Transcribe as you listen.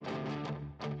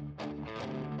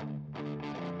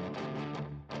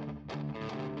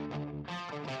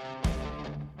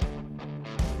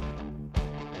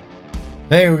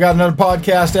Hey, we got another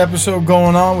podcast episode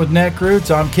going on with Neck Roots.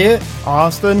 I'm Kit.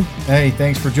 Austin. Hey,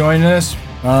 thanks for joining us.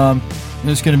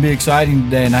 This is going to be exciting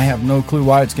today, and I have no clue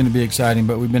why it's going to be exciting,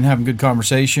 but we've been having good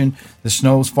conversation. The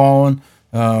snow's falling.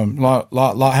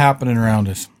 Lot happening around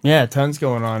us. Yeah, tons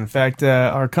going on. In fact,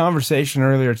 our conversation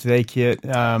earlier today, Kit,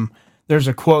 there's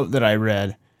a quote that I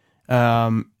read,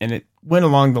 and it went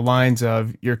along the lines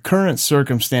of, your current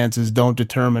circumstances don't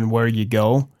determine where you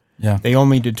go. Yeah. They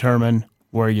only determine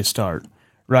where you start.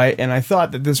 Right. And I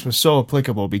thought that this was so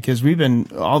applicable because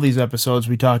all these episodes,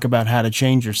 we talk about how to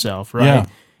change yourself. Right. Yeah.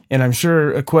 And I'm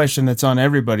sure a question that's on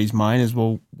everybody's mind is,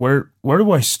 well, where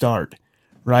do I start?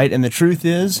 Right. And the truth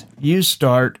is, you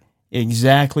start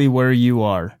exactly where you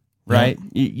are. Right.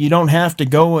 Yeah. You don't have to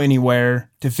go anywhere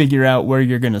to figure out where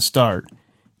you're going to start.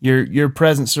 Your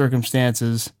present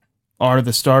circumstances are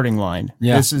the starting line.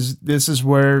 Yeah. This is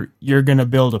where you're going to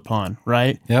build upon.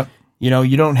 Right. Yep.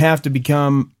 You don't have to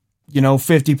become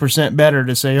 50% better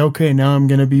to say, okay, now I'm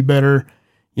going to be better,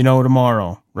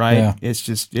 tomorrow, right? Yeah.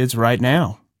 It's right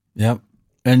now. Yep.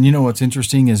 And what's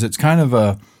interesting is it's kind of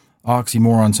a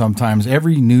oxymoron sometimes.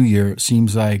 Every new year, it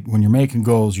seems like when you're making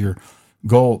goals, your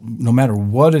goal, no matter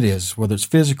what it is, whether it's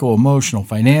physical, emotional,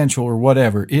 financial, or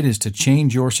whatever, it is to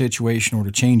change your situation or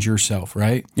to change yourself,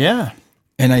 right? Yeah.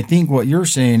 And I think what you're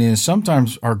saying is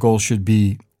sometimes our goal should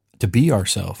be to be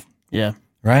ourselves. Yeah.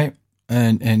 Right?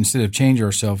 And instead of change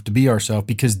ourselves, to be ourselves,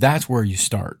 because that's where you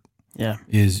start. Yeah.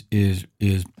 Is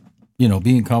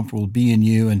being comfortable being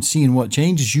you and seeing what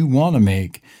changes you want to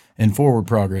make and forward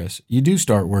progress. You do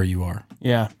start where you are.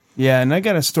 Yeah. Yeah. And I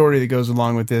got a story that goes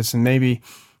along with this, and maybe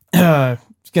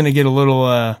it's going to get a little,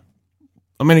 I'm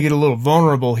going to get a little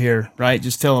vulnerable here, right?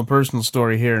 Just tell a personal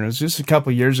story here. And it was just a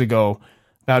couple years ago,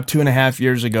 about 2.5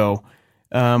 years ago.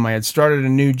 I had started a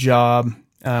new job.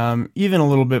 Even a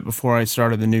little bit before I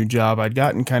started the new job, I'd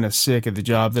gotten kind of sick of the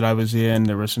job that I was in.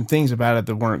 There were some things about it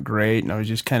that weren't great, and I was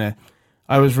just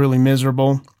I was really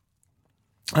miserable.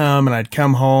 And I'd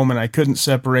come home and I couldn't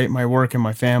separate my work and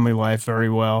my family life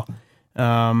very well.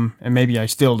 And maybe I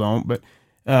still don't, but,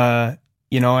 I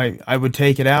would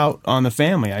take it out on the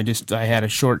family. I had a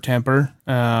short temper,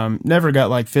 never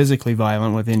got physically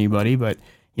violent with anybody, but,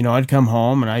 I'd come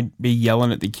home and I'd be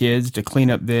yelling at the kids to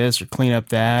clean up this or clean up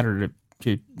that, or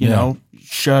to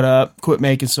shut up, quit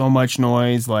making so much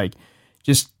noise,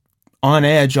 just on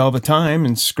edge all the time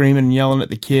and screaming and yelling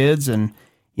at the kids and,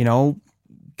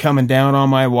 coming down on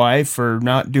my wife for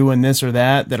not doing this or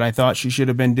that I thought she should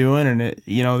have been doing. And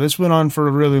this went on for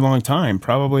a really long time,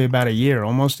 probably about a year,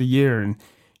 almost a year. And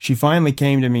she finally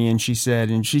came to me and she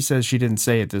says she didn't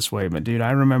say it this way, but dude,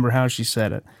 I remember how she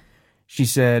said it. She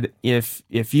said, if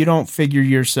you don't figure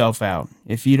yourself out,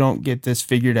 if you don't get this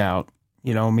figured out,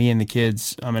 me and the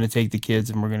kids, I'm going to take the kids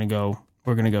and we're going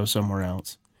to go somewhere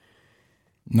else.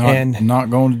 Not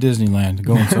going to Disneyland,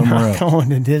 going somewhere else. Going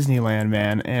to Disneyland,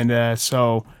 man. And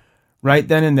so right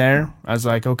then and there, I was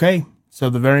like, okay.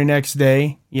 So the very next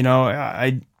day,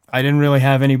 I didn't really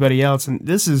have anybody else. And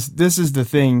this is the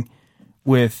thing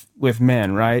with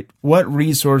men, right? What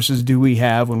resources do we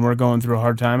have when we're going through a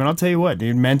hard time? And I'll tell you what,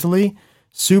 dude, mentally,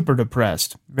 super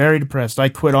depressed, very depressed. I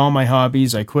quit all my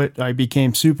hobbies. I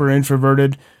became super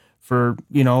introverted for,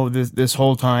 this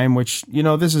whole time, which,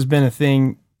 this has been a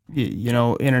thing,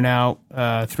 in and out,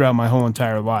 throughout my whole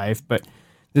entire life. But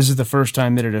this is the first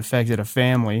time that it affected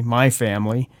my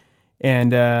family.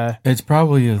 And, it's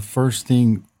probably the first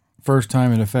time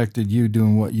it affected you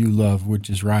doing what you love, which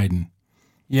is riding.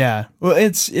 Yeah. Well,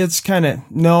 it's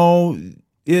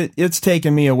it's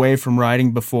taken me away from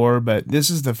riding before, but this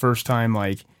is the first time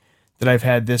that I've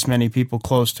had this many people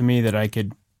close to me that I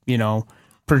could,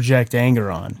 project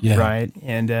anger on. Yeah. Right.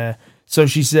 And, so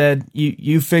she said,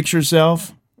 you fix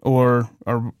yourself or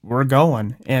we're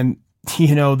going. And,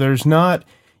 there's not,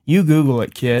 you Google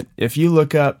it, Kit. If you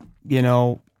look up,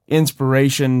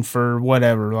 inspiration for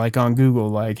whatever, on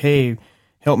Google, hey,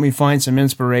 help me find some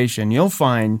inspiration, you'll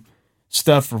find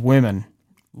stuff for women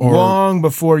long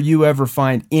before you ever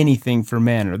find anything for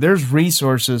men. Or there's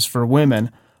resources for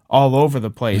women all over the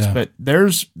place, yeah. But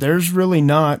there's really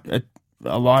not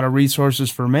a lot of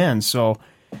resources for men. So,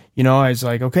 I was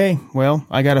like, okay, well,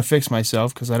 I got to fix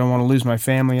myself because I don't want to lose my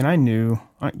family. And I knew,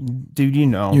 dude,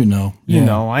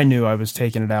 I knew I was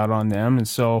taking it out on them. And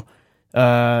so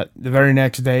the very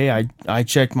next day, I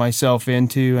checked myself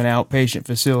into an outpatient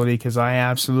facility because I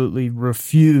absolutely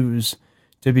refuse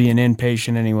to be an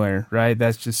inpatient anywhere, right?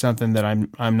 That's just something that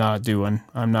I'm not doing.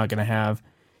 I'm not going to have,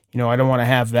 I don't want to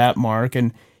have that mark.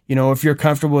 And, if you're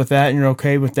comfortable with that and you're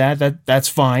okay with that's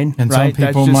fine. And right? some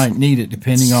people might need it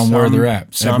depending on where they're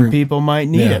at. Some people might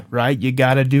need it, right? You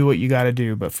got to do what you got to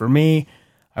do. But for me,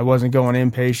 I wasn't going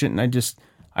inpatient, and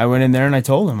I went in there and I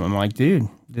told him, I'm like, dude,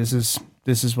 this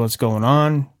is what's going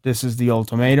on. This is the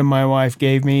ultimatum my wife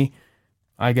gave me.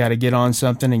 I got to get on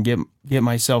something and get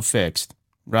myself fixed,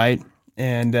 right?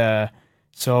 And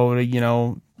so, you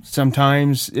know,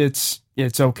 sometimes it's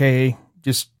okay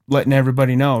just letting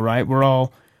everybody know, right? We're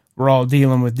all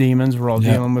dealing with demons. We're all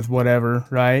dealing with whatever,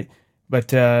 right?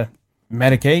 But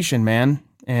medication, man.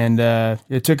 And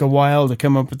it took a while to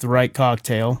come up with the right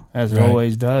cocktail, as it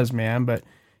always does, man. But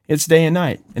it's day and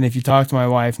night. And if you talk to my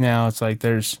wife now, it's like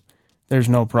there's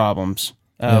no problems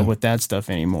with that stuff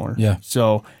anymore. Yeah.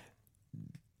 So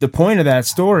the point of that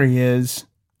story is,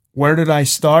 where did I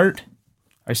start?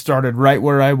 I started right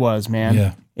where I was,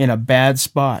 man, in a bad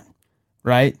spot,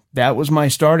 right? That was my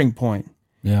starting point.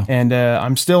 Yeah. And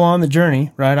I'm still on the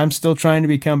journey, right? I'm still trying to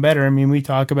become better. I mean, we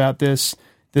talk about this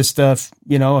stuff,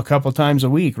 you know, a couple times a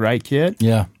week, right, Kit?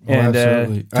 Yeah. Oh, and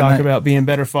absolutely. Talk about being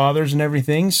better fathers and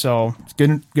everything. So it's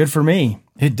good for me.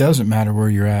 It doesn't matter where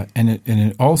you're at, and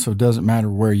it also doesn't matter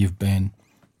where you've been.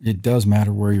 It does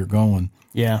matter where you're going.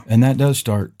 Yeah. And that does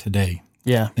start today.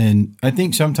 Yeah. And I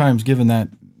think sometimes, given that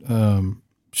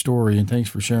story, and thanks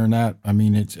for sharing that, I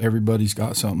mean, it's everybody's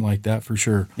got something like that for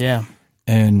sure. Yeah.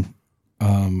 And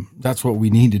that's what we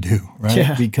need to do, right?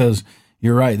 Yeah. Because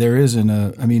you're right. There isn't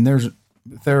there's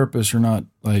therapists are not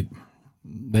like,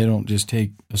 they don't just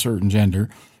take a certain gender,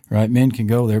 right? Men can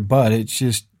go there, but it's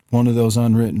just one of those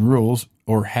unwritten rules,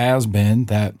 or has been,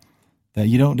 that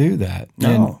you don't do that.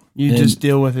 No, you just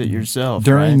deal with it yourself.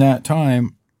 During right? that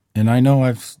time, and I know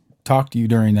I've talked to you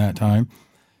during that time,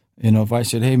 you know, if I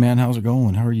said, hey man, how's it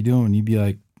going? How are you doing? You'd be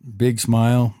like, big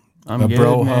smile, I'm a good,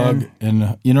 bro man. hug,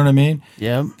 and you know what I mean?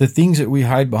 Yeah. The things that we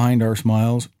hide behind our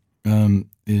smiles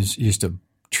is just a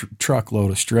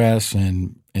truckload of stress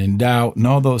and doubt and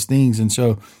all those things. And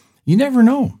so you never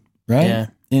know, right? Yeah.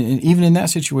 And even in that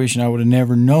situation, I would have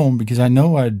never known, because I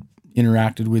know I'd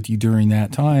interacted with you during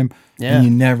that time, and you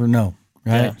never know,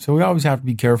 right? Yeah. So we always have to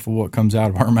be careful what comes out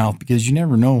of our mouth, because you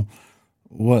never know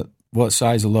what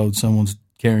size of load someone's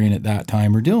carrying at that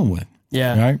time or dealing with.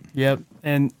 Yeah. Right? Yep.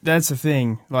 And that's the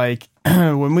thing. Like,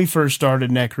 when we first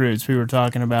started Neck Roots, we were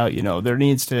talking about, you know,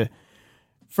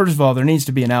 first of all, there needs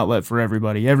to be an outlet for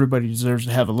everybody. Everybody deserves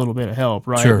to have a little bit of help,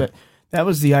 right? Sure. But that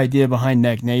was the idea behind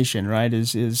Neck Nation, right?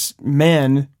 Is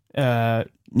men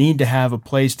need to have a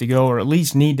place to go, or at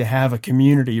least need to have a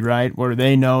community, right, where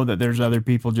they know that there's other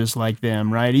people just like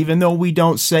them, right? Even though we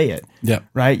don't say it,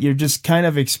 right? You're just kind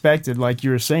of expected, like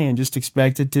you were saying, just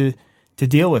expected to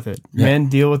deal with it. Yeah. Men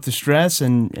deal with the stress,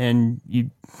 and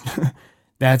you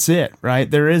that's it, right?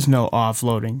 There is no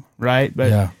offloading, right?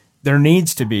 But there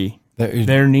needs to be.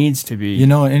 There needs to be. You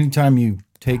know, anytime you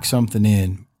take something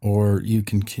in, or you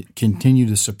can continue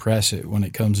to suppress it when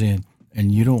it comes in,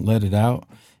 and you don't let it out,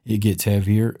 it gets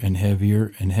heavier and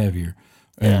heavier and heavier.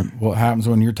 And what happens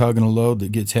when you're tugging a load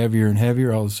that gets heavier and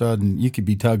heavier, all of a sudden you could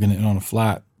be tugging it on a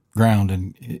flat ground,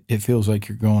 and it feels like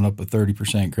you're going up a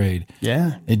 30% grade.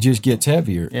 Yeah. It just gets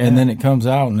heavier. Yeah. And then it comes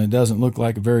out and it doesn't look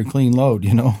like a very clean load,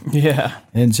 you know? Yeah.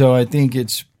 And so I think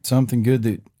it's something good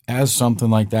that as something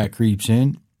like that creeps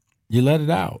in, you let it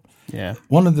out. Yeah.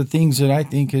 One of the things that I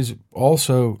think is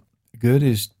also good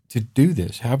is to do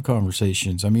this, have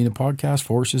conversations. I mean, a podcast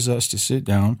forces us to sit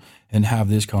down and have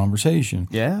this conversation.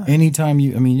 Yeah. Anytime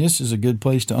this is a good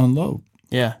place to unload.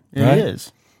 Yeah, it right?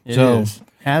 is. It is.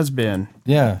 Has been.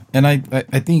 Yeah. And I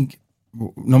think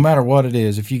no matter what it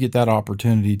is, if you get that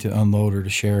opportunity to unload or to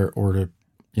share or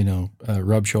to,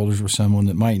 rub shoulders with someone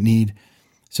that might need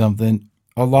something,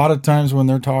 a lot of times when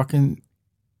they're talking,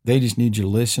 they just need you to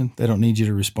listen. They don't need you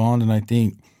to respond. And I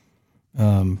think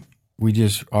we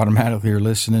just automatically are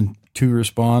listening to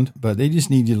respond, but they just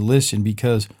need you to listen,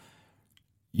 because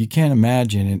you can't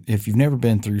imagine it if you've never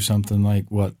been through something like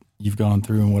what you've gone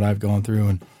through and what I've gone through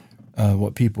and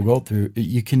what people go through.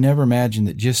 You can never imagine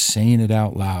that just saying it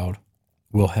out loud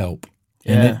will help.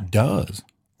 And it does.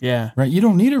 Yeah. Right? You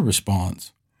don't need a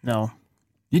response. No.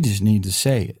 You just need to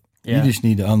say it. Yeah. You just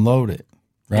need to unload it.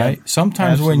 Right? Yeah,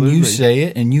 sometimes absolutely. when you say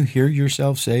it and you hear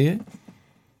yourself say it,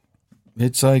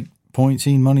 it's like point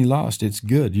seen, money lost. It's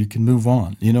good. You can move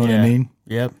on. You know what I mean?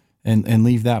 Yep. And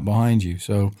leave that behind you.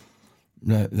 So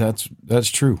that's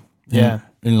true. Yeah.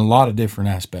 In a lot of different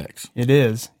aspects. It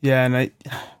is. Yeah. And I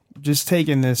just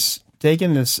taking this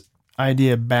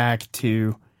idea back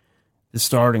to the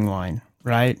starting line,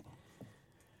 right?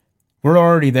 We're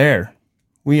already there.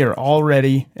 We are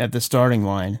already at the starting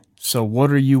line. So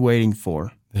what are you waiting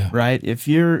for? Yeah. Right? If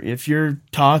you're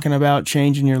talking about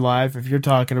changing your life, if you're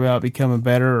talking about becoming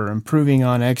better or improving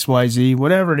on XYZ,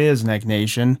 whatever it is, Neck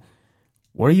Nation,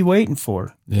 what are you waiting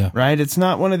for? Yeah. Right? It's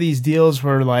not one of these deals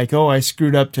where like, oh, I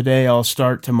screwed up today, I'll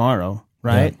start tomorrow,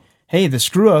 right? Yeah. Hey, the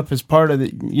screw up is part of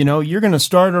the, you're going to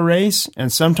start a race and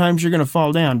sometimes you're going to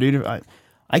fall down, dude.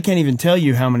 I can't even tell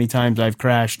you how many times I've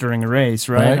crashed during a race,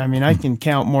 right? I mean, I can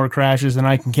count more crashes than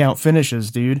I can count finishes,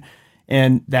 dude.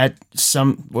 And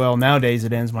nowadays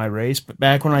it ends my race. But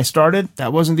back when I started,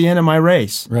 that wasn't the end of my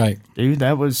race. Right. Dude,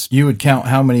 that was... You would count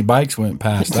how many bikes went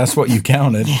past. That's what you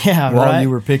counted while you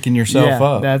were picking yourself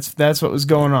up. That's what was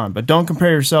going on. But don't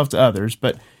compare yourself to others.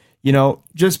 But,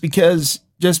 just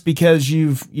because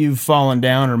you've fallen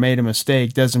down or made a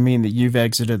mistake doesn't mean that you've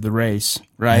exited the race,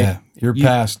 right? Yeah. Your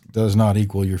past does not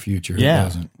equal your future. Yeah, It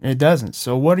doesn't. It doesn't.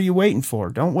 So what are you waiting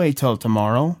for? Don't wait till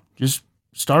tomorrow. Just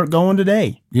start going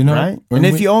today, right? And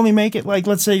if you only make it, like,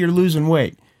 let's say you're losing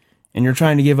weight and you're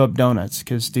trying to give up donuts,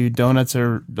 because, dude,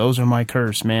 those are my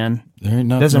curse, man. There ain't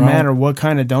nothing Doesn't wrong. matter what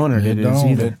kind of donut it is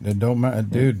either. It don't matter,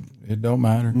 dude. It don't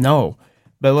matter. No.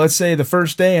 But let's say the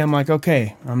first day I'm like,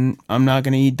 okay, I'm not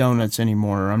going to eat donuts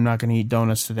anymore. Or I'm not going to eat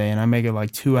donuts today. And I make it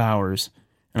like 2 hours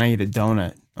and I eat a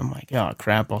donut. I'm like, oh,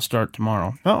 crap, I'll start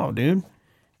tomorrow. No, dude,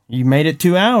 you made it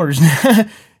 2 hours.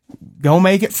 Go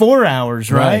make it 4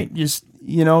 hours, right? Just,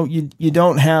 you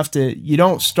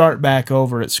don't start back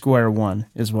over at square one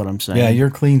is what I'm saying. Yeah, your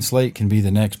clean slate can be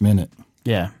the next minute.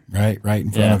 Yeah. Right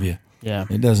in front of you. Yeah.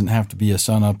 It doesn't have to be a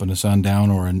sun up and a sun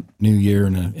down or a new year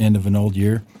and an end of an old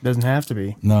year. Doesn't have to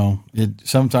be. No.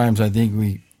 Sometimes I think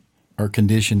we are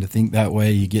conditioned to think that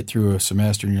way. You get through a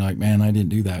semester and you're like, man, I didn't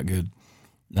do that good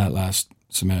that last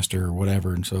semester or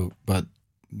whatever. And so, but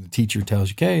the teacher tells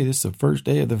you, okay, this is the first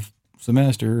day of the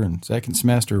semester and second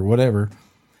semester or whatever.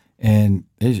 And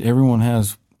everyone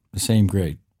has the same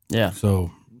grade. Yeah.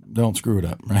 So don't screw it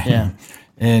up, right? Yeah.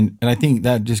 And I think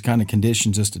that just kind of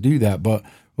conditions us to do that. But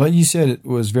what you said, it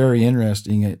was very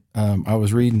interesting. I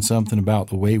was reading something about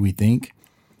the way we think,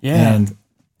 and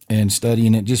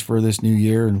studying it just for this new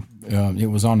year. And it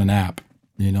was on an app,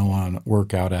 on a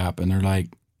workout app, and they're like,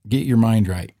 "Get your mind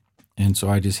right." And so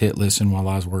I just hit listen while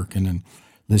I was working and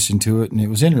listened to it, and it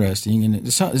was interesting. And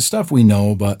it's stuff we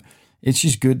know, but it's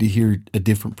just good to hear a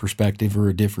different perspective or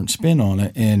a different spin on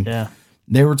it. And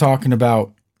they were talking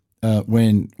about.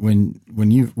 When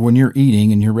you're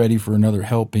eating and you're ready for another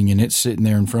helping and it's sitting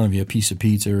there in front of you, a piece of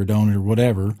pizza or a donut or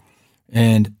whatever,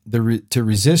 and to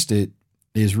resist it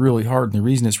is really hard. And the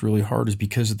reason it's really hard is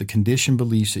because of the conditioned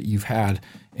beliefs that you've had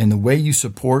and the way you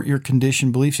support your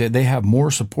conditioned beliefs. They have more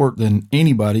support than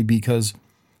anybody because,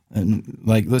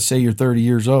 like, let's say you're 30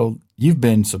 years old, you've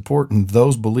been supporting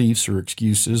those beliefs or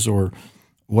excuses or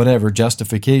whatever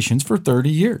justifications for 30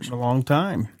 years. A long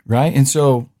time. Right? And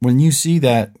so when you see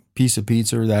that piece of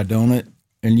pizza or that donut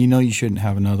and you shouldn't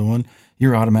have another one,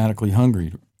 you're automatically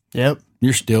hungry. Yep.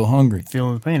 You're still hungry.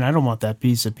 Feeling the pain. I don't want that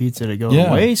piece of pizza to go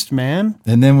to waste, man.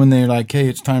 And then when they're like, hey,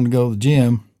 it's time to go to the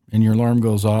gym, and your alarm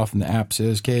goes off and the app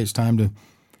says, okay, it's time to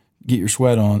get your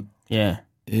sweat on. Yeah.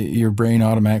 Your brain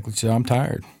automatically says, I'm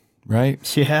tired.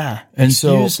 Right? Yeah. And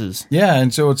excuses. So,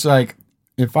 and so it's like,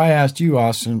 if I asked you,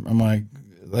 Austin, I'm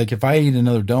like if I eat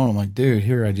another donut, I'm like, dude,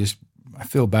 here, I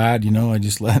feel bad, I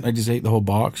just ate the whole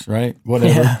box, right?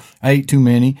 Whatever. Yeah. I ate too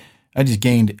many. I just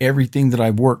gained everything that I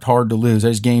worked hard to lose. I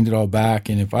just gained it all back.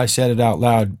 And if I said it out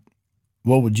loud,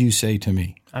 what would you say to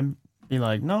me? I'd be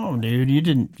like, no, dude,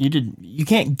 you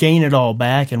can't gain it all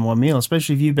back in one meal,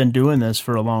 especially if you've been doing this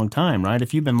for a long time, right?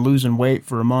 If you've been losing weight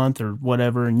for a month or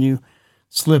whatever, and you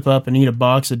slip up and eat a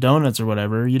box of donuts or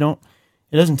whatever, it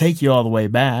doesn't take you all the way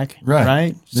back.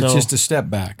 Right. So, it's just a step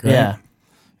back, right? Yeah.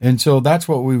 And so that's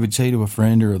what we would say to a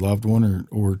friend or a loved one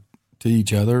or to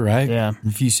each other, right? Yeah.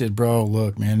 If you said, bro,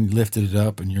 look, man, you lifted it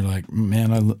up and you're like,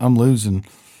 man, I'm losing.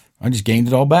 I just gained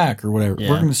it all back or whatever.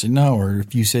 Yeah. We're going to say no. Or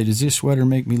if you say, does this sweater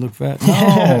make me look fat?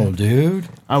 No, dude.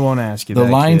 I won't ask you that. The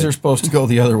lines kid. are supposed to go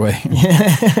the other way.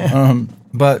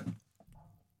 But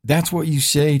that's what you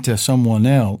say to someone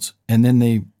else. And then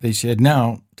they said,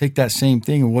 now take that same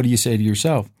thing. And what do you say to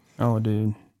yourself? Oh,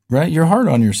 dude. Right? You're hard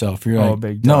on yourself. You're like,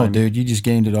 big time. No, dude, you just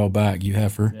gained it all back, you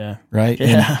heifer. Yeah. Right?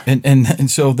 Yeah.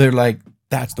 And so they're like,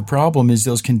 that's the problem is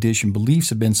those conditioned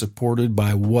beliefs have been supported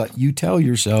by what you tell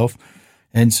yourself.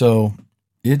 And so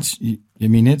it's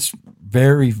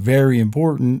very, very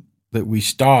important that we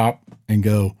stop and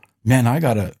go, man,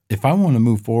 if I want to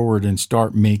move forward and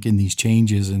start making these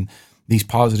changes and these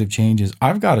positive changes,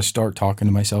 I've got to start talking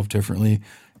to myself differently.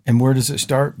 And where does it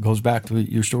start? Goes back to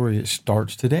your story. It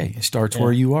starts today. It starts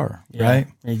where you are, right?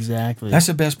 Exactly. That's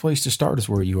the best place to start is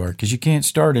where you are because you can't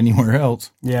start anywhere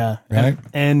else. Yeah. Right.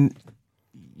 And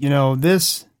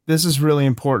this is really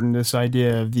important, this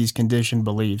idea of these conditioned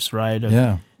beliefs, right?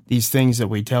 Of these things that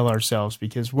we tell ourselves,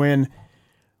 because when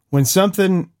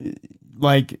something,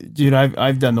 like, dude,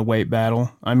 I've done the weight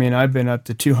battle. I mean, I've been up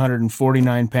to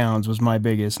 249 pounds was my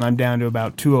biggest, and I'm down to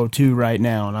about 202 right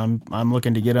now, and I'm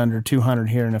looking to get under 200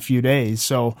 here in a few days.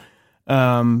 So,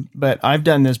 but I've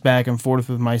done this back and forth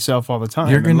with myself all the time.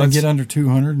 You're going to get under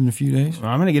 200 in a few days?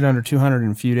 I'm going to get under 200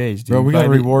 in a few days, dude. Bro, we got to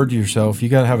reward yourself. You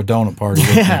got to have a donut party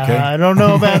with me, okay? I don't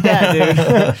know about that,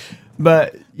 dude.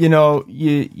 But, you know,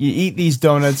 you eat these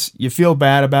donuts, you feel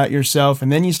bad about yourself,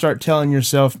 and then you start telling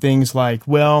yourself things like,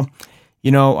 well, you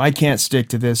know, I can't stick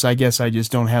to this. I guess I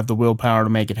just don't have the willpower to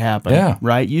make it happen. Yeah.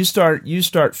 Right? You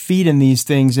start feeding these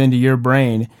things into your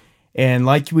brain, and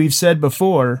like we've said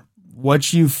before,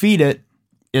 what you feed it,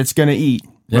 it's going to eat,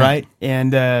 right?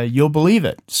 And you'll believe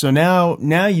it. So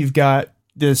now you've got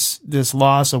this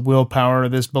loss of willpower,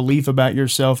 this belief about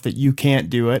yourself that you can't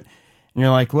do it. And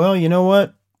you're like, well, you know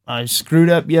what? I screwed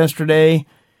up yesterday.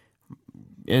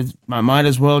 I might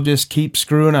as well just keep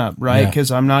screwing up, right?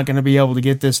 Because I'm not going to be able to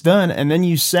get this done. And then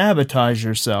you sabotage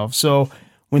yourself. So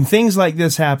when things like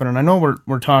this happen, and I know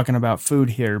we're talking about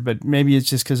food here, but maybe it's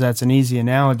just because that's an easy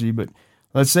analogy, but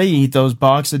let's say you eat those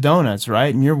box of donuts,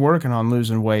 right? And you're working on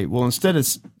losing weight. Well, instead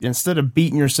of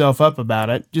beating yourself up about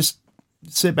it, just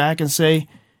sit back and say,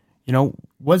 you know,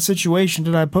 what situation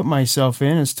did I put myself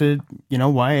in as to, you know,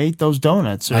 why I ate those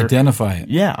donuts? Or, identify it.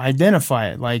 Yeah, identify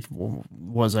it. Like,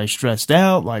 was I stressed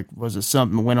out? Like, was it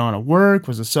something that went on at work?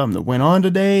 Was it something that went on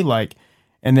today? Like,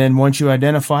 and then once you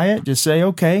identify it, just say,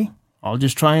 okay, I'll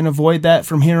just try and avoid that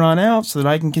from here on out so that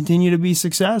I can continue to be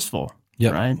successful.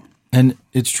 Yeah. Right. And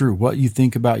it's true. What you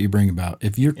think about, you bring about.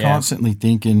 If you're constantly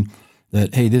thinking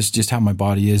that, hey, this is just how my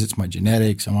body is, it's my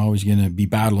genetics, I'm always going to be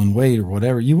battling weight or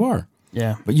whatever, you are.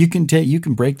 Yeah. But you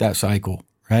can break that cycle,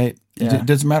 right? Yeah. It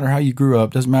doesn't matter how you grew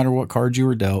up, doesn't matter what cards you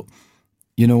were dealt.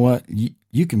 You know what?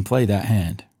 You can play that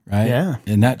hand, right? Yeah.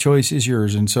 And that choice is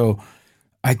yours. And so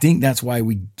I think that's why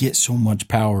we get so much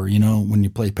power, you know, when you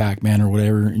play Pac-Man or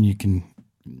whatever, and you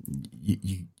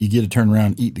get to turn around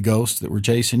and eat the ghosts that were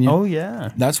chasing you. Oh,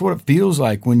 yeah. That's what it feels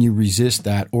like when you resist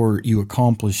that or you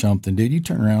accomplish something, dude. You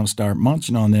turn around and start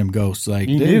munching on them ghosts. Like,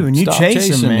 you dude, do, and you stop chase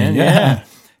chasing them, man. me. Yeah.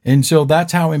 And so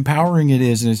that's how empowering it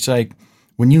is. And it's like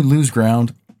when you lose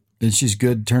ground, it's just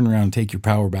good to turn around and take your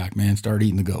power back, man. Start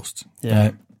eating the ghosts. Yeah.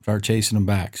 Right? Start chasing them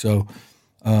back. So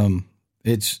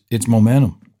it's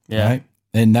momentum. Yeah. Right?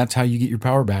 And that's how you get your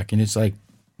power back. And it's like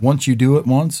once you do it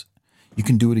once, you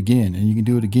can do it again and you can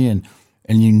do it again.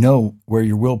 And you know where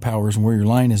your willpower is and where your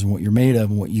line is and what you're made of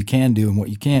and what you can do and what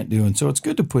you can't do. And so it's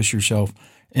good to push yourself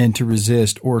and to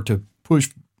resist or to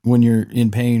push when you're in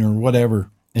pain or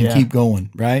whatever. And keep going,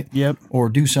 right? Yep. Or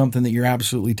do something that you're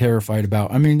absolutely terrified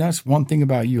about. I mean, that's one thing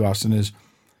about you, Austin, is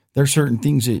there's certain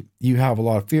things that you have a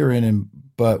lot of fear in,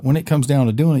 but when it comes down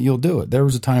to doing it, you'll do it. There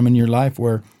was a time in your life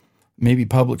where maybe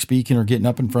public speaking or getting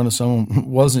up in front of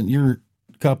someone wasn't your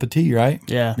cup of tea, right?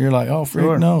 Yeah. You're like, oh,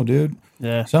 freak, no, dude.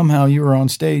 Yeah. Somehow you were on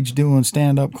stage doing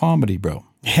stand-up comedy, bro.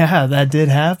 Yeah, that did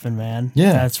happen, man.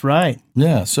 Yeah. That's right.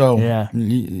 Yeah, so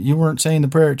you weren't saying the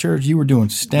prayer at church. You were doing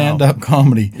stand-up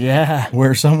comedy. Yeah.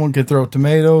 Where someone could throw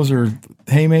tomatoes or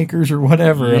haymakers or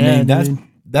whatever. Yeah, I mean,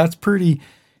 that's pretty.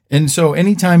 And so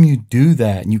anytime you do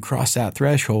that and you cross that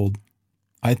threshold,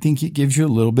 I think it gives you a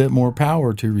little bit more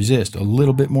power to resist, a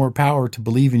little bit more power to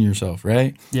believe in yourself,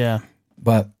 right? Yeah.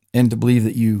 And to believe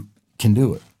that you can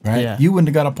do it, right? Yeah. You wouldn't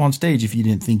have got up on stage if you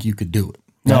didn't think you could do it.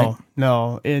 Right?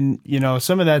 No. And, you know,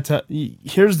 some of that,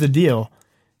 here's the deal.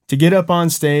 To get up on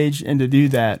stage and to do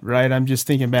that, right? I'm just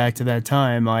thinking back to that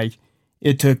time, like,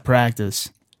 it took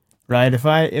practice, right? If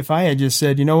I had just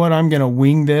said, you know what, I'm going to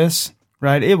wing this,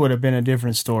 right? It would have been a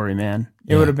different story, man.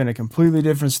 It would have been a completely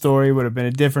different story. It would have been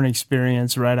a different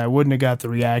experience, right? I wouldn't have got the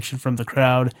reaction from the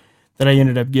crowd that I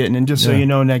ended up getting. And just so you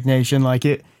know, Neck Nation, like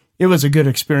it was a good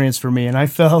experience for me. And I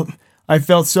felt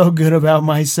so good about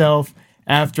myself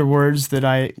afterwards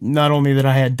that not only that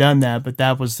I had done that, but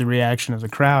that was the reaction of the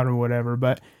crowd or whatever.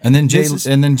 But and then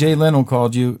Jay Leno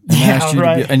called you and asked you to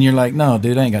and you're like, no,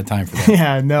 dude, I ain't got time for that.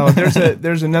 Yeah, no.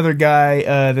 There's another guy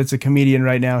that's a comedian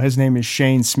right now. His name is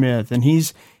Shane Smith, and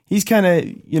he's kind of,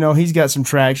 you know, he's got some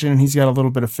traction and he's got a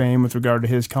little bit of fame with regard to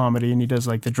his comedy, and he does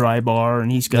like the Dry Bar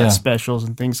and he's got specials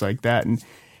and things like that. And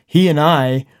he and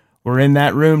I were in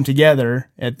that room together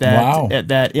at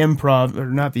that improv, or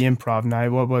not the improv night.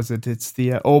 What was it? It's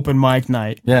the open mic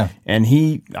night. Yeah. And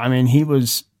he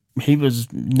was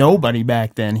nobody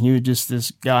back then. He was just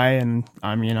this guy, and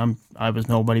I mean, I was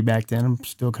nobody back then. I'm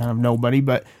still kind of nobody,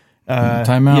 but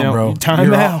time out, bro.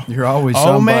 Time out. You're always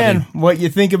somebody. Oh man, what you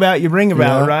think about, you bring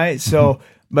about, right? So,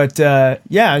 but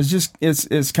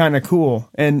it's kind of cool.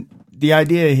 And the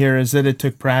idea here is that it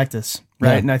took practice.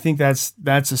 Right. Yeah. And I think that's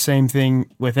the same thing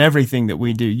with everything that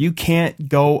we do. You can't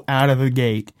go out of the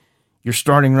gate You're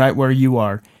starting right where you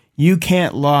are. You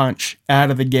can't launch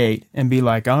out of the gate and be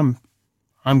like, I'm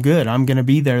good. I'm going to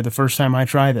be there the first time I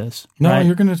try this. No, right?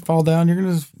 you're going to fall down. You're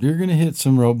going to hit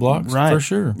some roadblocks Right. for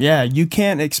sure. Yeah, you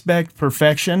can't expect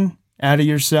perfection out of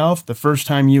yourself the first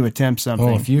time you attempt something.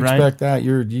 Oh, if you right? expect that,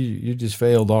 you just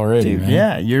failed already, Dude, man.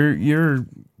 yeah, you're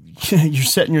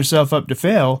setting yourself up to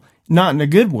fail, not in a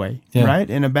good way, Yeah. right?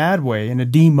 In a bad way, in a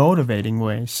demotivating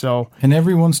way. So, And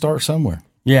everyone starts somewhere.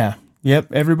 yeah,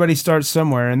 yep, everybody starts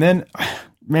somewhere. And then,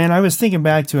 man, I was thinking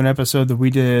back to an episode that we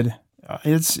did.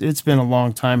 It's been a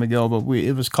long time ago, but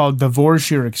it was called Divorce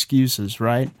Your Excuses,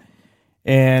 right?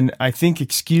 And I think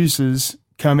excuses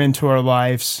come into our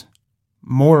lives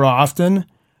more often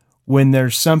when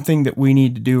there's something that we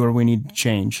need to do or we need to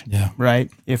change. Yeah.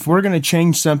 Right? If we're going to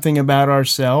change something about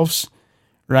ourselves,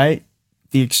 right,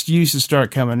 the excuses start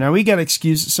coming. Now, we got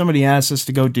excuses. Somebody asks us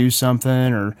to go do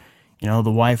something, or,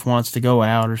 the wife wants to go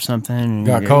out or something.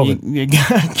 Got COVID. You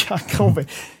got COVID.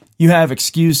 You have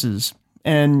excuses.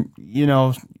 And,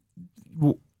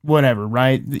 whatever,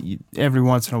 right? Every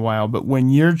once in a while. But when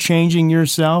you're changing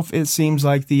yourself, it seems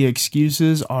like the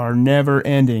excuses are never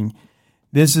ending.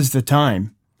 This is the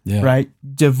time, right?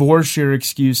 Divorce your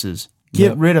excuses.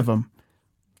 Get rid of them.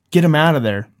 Get them out of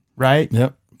there, right?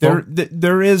 Yep.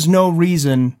 There is no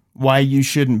reason why you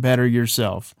shouldn't better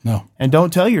yourself. No. And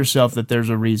don't tell yourself that there's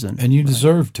a reason. And you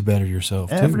deserve to better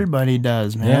yourself, too. Everybody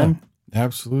does, man. Yeah,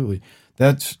 absolutely.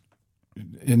 That's,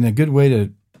 and a good way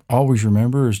to always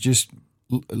remember is just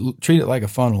treat it like a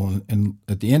funnel. And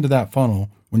at the end of that funnel,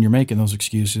 when you're making those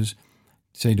excuses,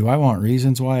 say, do I want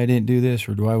reasons why I didn't do this,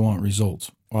 or do I want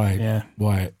results why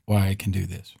I can do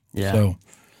this? Yeah. So,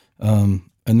 and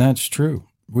that's true.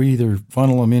 We either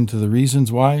funnel them into the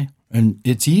reasons why, and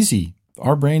it's easy.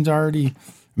 Our brain's already,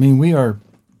 we are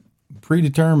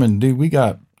predetermined, dude. We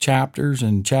got chapters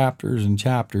and chapters and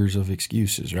chapters of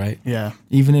excuses, right? Yeah.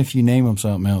 Even if you name them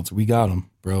something else, we got them,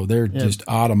 bro. They're just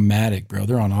automatic, bro.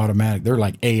 They're on automatic. They're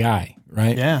like AI,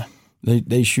 right? Yeah.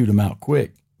 They shoot them out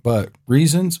quick. But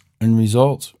reasons and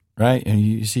results, right? And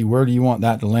you see, where do you want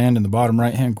that to land in the bottom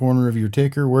right-hand corner of your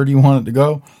ticker? Where do you want it to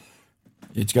go?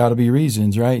 It's got to be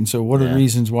reasons, right? And so what are the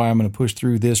reasons why I'm going to push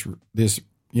through this,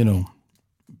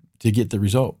 to get the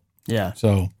result? Yeah.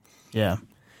 So, yeah.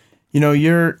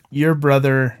 Your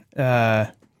brother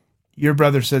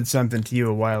said something to you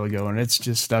a while ago, and it's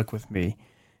just stuck with me,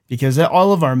 because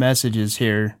all of our messages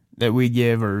here that we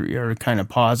give are kind of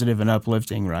positive and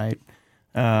uplifting, right?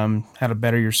 How to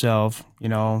better yourself,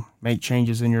 make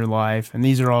changes in your life. And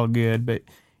these are all good, but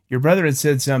your brother had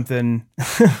said something.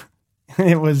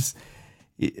 It was,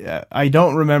 I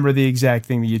don't remember the exact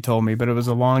thing that you told me, but it was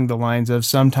along the lines of,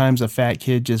 sometimes a fat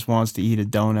kid just wants to eat a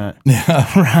donut.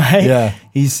 yeah. Right? Yeah.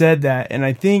 He said that. And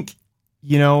I think,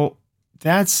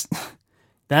 that's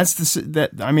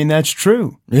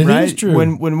true. It right? is true.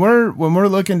 When we're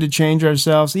looking to change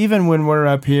ourselves, even when we're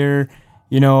up here,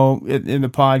 in the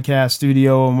podcast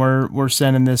studio and we're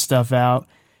sending this stuff out,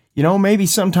 maybe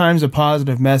sometimes a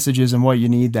positive message isn't what you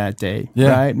need that day,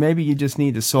 right? Maybe you just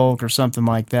need to sulk or something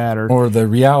like that, or the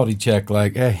reality check,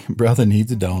 like, hey, brother needs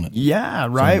a donut. Yeah,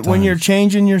 right. Sometimes. When you're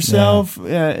changing yourself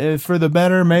for the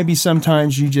better, maybe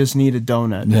sometimes you just need a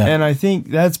donut, and I think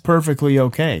that's perfectly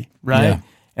okay, right? Yeah.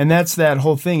 And that's that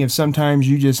whole thing. If sometimes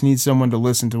you just need someone to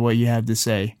listen to what you have to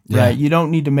say, right? You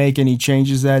don't need to make any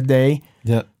changes that day,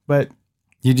 but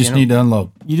you just need to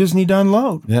unload. You just need to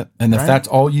unload. Yep. And if that's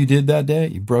all you did that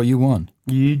day, bro, you won.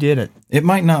 You did it. It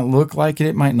might not look like it.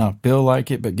 It might not feel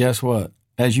like it. But guess what?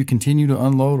 As you continue to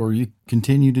unload, or you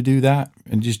continue to do that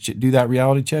and just do that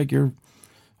reality check,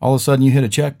 all of a sudden you hit a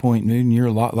checkpoint, dude, and you're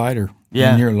a lot lighter.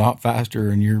 Yeah. And you're a lot faster,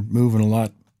 and you're moving a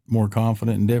lot more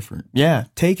confident and different. Yeah.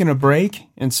 Taking a break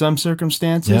in some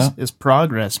circumstances is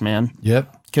progress, man.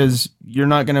 Yep. Because you're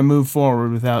not going to move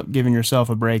forward without giving yourself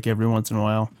a break every once in a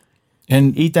while.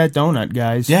 And eat that donut,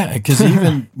 guys. Yeah, because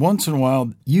even once in a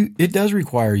while, it does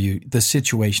require you, the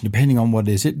situation, depending on what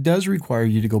it is, it does require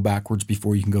you to go backwards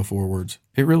before you can go forwards.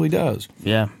 It really does.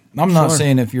 Yeah. I'm not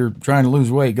saying if you're trying to lose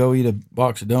weight, go eat a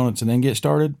box of donuts and then get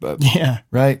started. But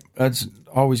right, that's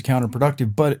always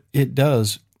counterproductive. But it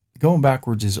does. Going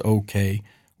backwards is okay.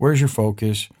 Where's your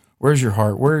focus? Where's your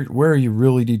heart? Where are you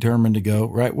really determined to go?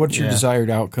 Right? What's your desired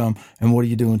outcome? And what are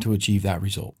you doing to achieve that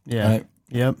result? Yeah. Right?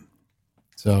 Yep.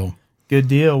 So. Good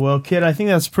deal. Well, kid, I think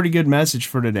that's a pretty good message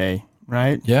for today,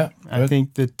 right? Yeah. I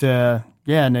think that,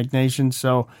 Nick Nation.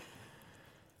 So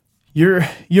you're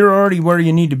already where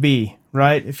you need to be,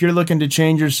 right? If you're looking to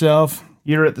change yourself,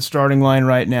 you're at the starting line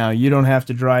right now. You don't have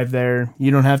to drive there.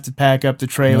 You don't have to pack up the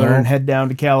trailer and head down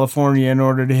to California in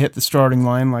order to hit the starting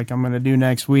line like I'm going to do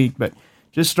next week. But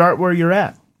just start where you're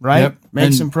at, right? Yep.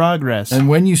 Make some progress. And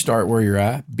when you start where you're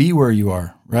at, be where you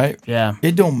are, right? Yeah.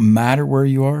 It don't matter where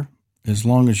you are as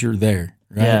long as you're there,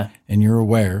 right? Yeah. And you're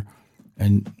aware.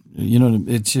 And,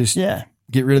 it's just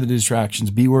get rid of the distractions.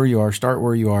 Be where you are. Start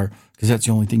where you are, because that's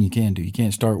the only thing you can do. You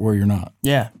can't start where you're not.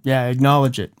 Yeah.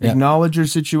 Acknowledge it. Yeah. Acknowledge your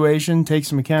situation. Take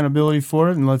some accountability for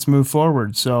it, and let's move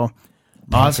forward. So,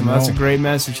 awesome. That's a great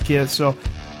message, Kit. So,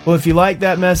 well, if you like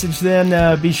that message,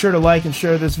 then be sure to like and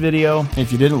share this video.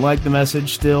 If you didn't like the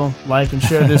message, still like and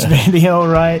share this video,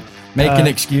 right? Make an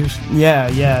excuse.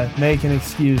 Yeah, make an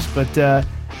excuse. But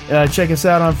check us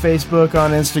out on Facebook,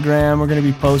 on Instagram. We're going to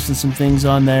be posting some things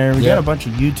on there. We got a bunch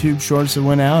of YouTube shorts that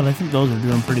went out. I think those are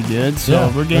doing pretty good.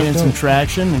 So we're gaining some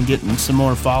traction and getting some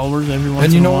more followers every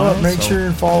once in a while. And you know what? Make sure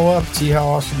and follow up. See how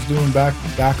Austin's doing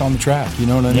back on the track. You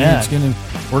know what I mean? Yeah.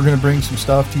 We're going to bring some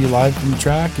stuff to you live from the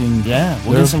track. And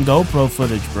we'll get some GoPro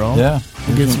footage, bro. Yeah.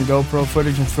 We'll get some GoPro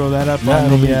footage and throw that up on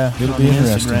the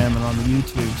Instagram and on the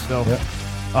YouTube. So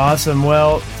awesome.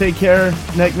 Well, take care,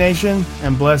 Neck Nation,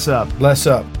 and bless up. Bless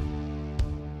up.